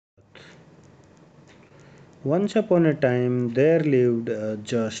Once upon a time there lived a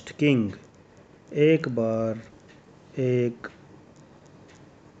just king. एक बार एक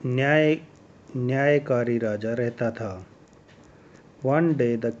न्याय न्यायकारी राजा रहता था. One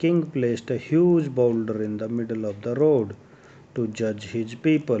day the king placed a huge boulder in the middle of the road to judge his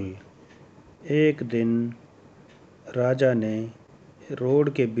people. एक दिन राजा ने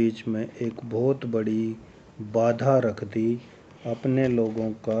road के बीच में एक बहुत बड़ी बाधा रख दी अपने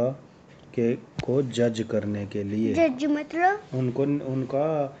लोगों को जज करने के लिए. जज मतलब उनको उनका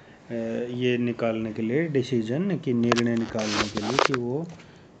ये निकालने के लिए, डिसीजन की निर्णय निकालने के लिए कि वो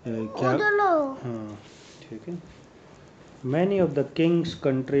क्या. हाँ ठीक है. Many of the king's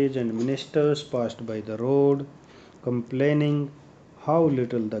countries and ministers passed by the road, complaining how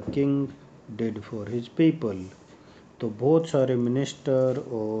little the king did for his people. तो बहुत सारे मिनिस्टर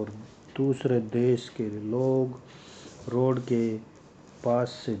और दूसरे देश के लोग रोड के पास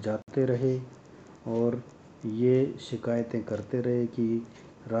से जाते रहे और ये शिकायतें करते रहे कि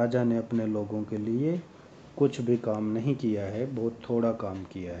राजा ने अपने लोगों के लिए कुछ भी काम नहीं किया है, बहुत थोड़ा काम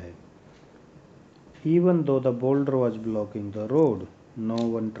किया है. Even though the boulder was blocking the road, no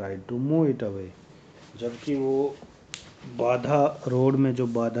one tried to move it away. जबकि वो बाधा, रोड में जो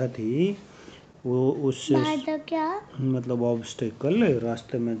बाधा थी वो उससे बाधा क्या मतलब ऑब्स्टेकल,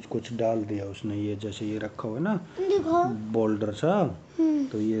 रास्ते में कुछ डाल दिया उसने. ये जैसे ये रखा हुआ है ना देखो बोल्डर सा,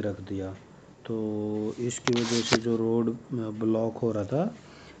 तो ये रख दिया. तो इसकी वजह से जो रोड ब्लॉक हो रहा था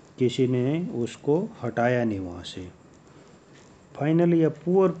किसी ने उसको हटाया नहीं वहाँ से. Finally a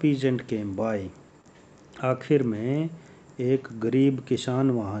poor peasant came by. आखिर में एक गरीब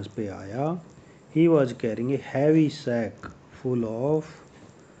किसान वहाँ पे आया. He was carrying a heavy sack full of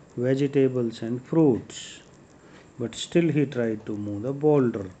vegetables and fruits, but still he tried to move the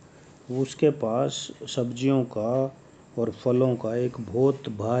boulder. उसके पास सब्जियों का और फलों का एक बहुत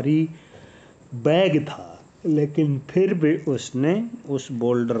भारी बैग था, लेकिन फिर भी उसने उस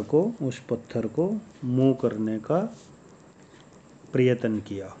बोल्डर को, उस पत्थर को मूव करने का प्रयत्न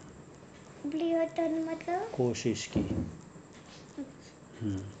किया, मतलब कोशिश की.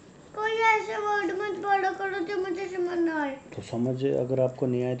 कोई ऐसे वर्ड मत बोला करो जो मुझे समझ ना आए. तो समझ, अगर आपको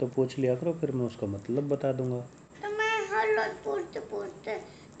नहीं आए तो पूछ लिया करो, फिर मैं उसका मतलब बता दूंगा. तो मैं हर रोज पूछते पूछते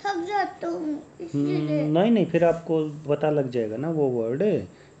थक जाता हूँ इसलिए. नहीं, फिर आपको पता लग जाएगा ना वो वर्ड,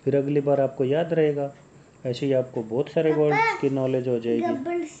 फिर अगली बार आपको याद रहेगा. ऐसे ही आपको बहुत सारे वर्ड्स की नॉलेज हो जाएगी.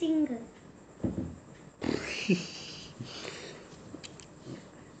 Gabbar Singh.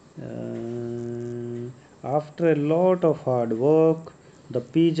 After a lot of hard work, the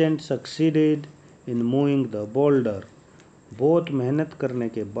peasant succeeded in moving the boulder. बहुत मेहनत करने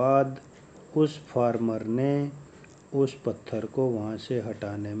के बाद उस फार्मर ने उस पत्थर को वहाँ से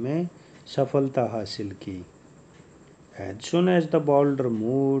हटाने में सफलता हासिल की. As soon as the boulder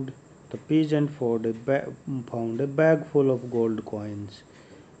moved, the peasant found a bag full of gold coins.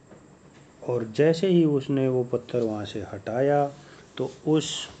 और जैसे ही उसने वो पत्थर वहाँ से हटाया तो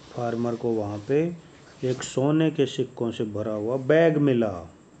उस फार्मर को वहाँ पे एक सोने के सिक्कों से भरा हुआ बैग मिला.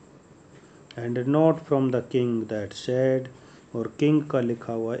 And a note from the king that said, और किंग का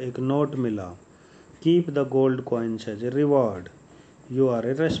लिखा हुआ एक नोट मिला. Keep the gold coins as a reward, you are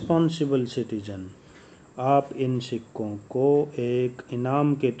a responsible citizen. आप इन सिक्कों को एक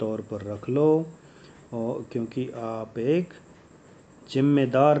इनाम के तौर पर रख लो, और क्योंकि आप एक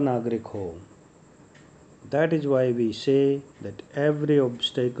जिम्मेदार नागरिक हो. That is why we say that every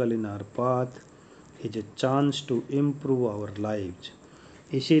obstacle in our path is a chance to improve our lives.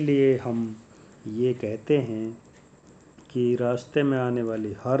 इसीलिए हम ये कहते हैं कि रास्ते में आने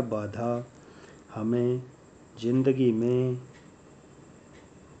वाली हर बाधा हमें ज़िंदगी में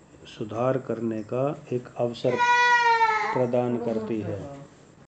सुधार करने का एक अवसर प्रदान करती है.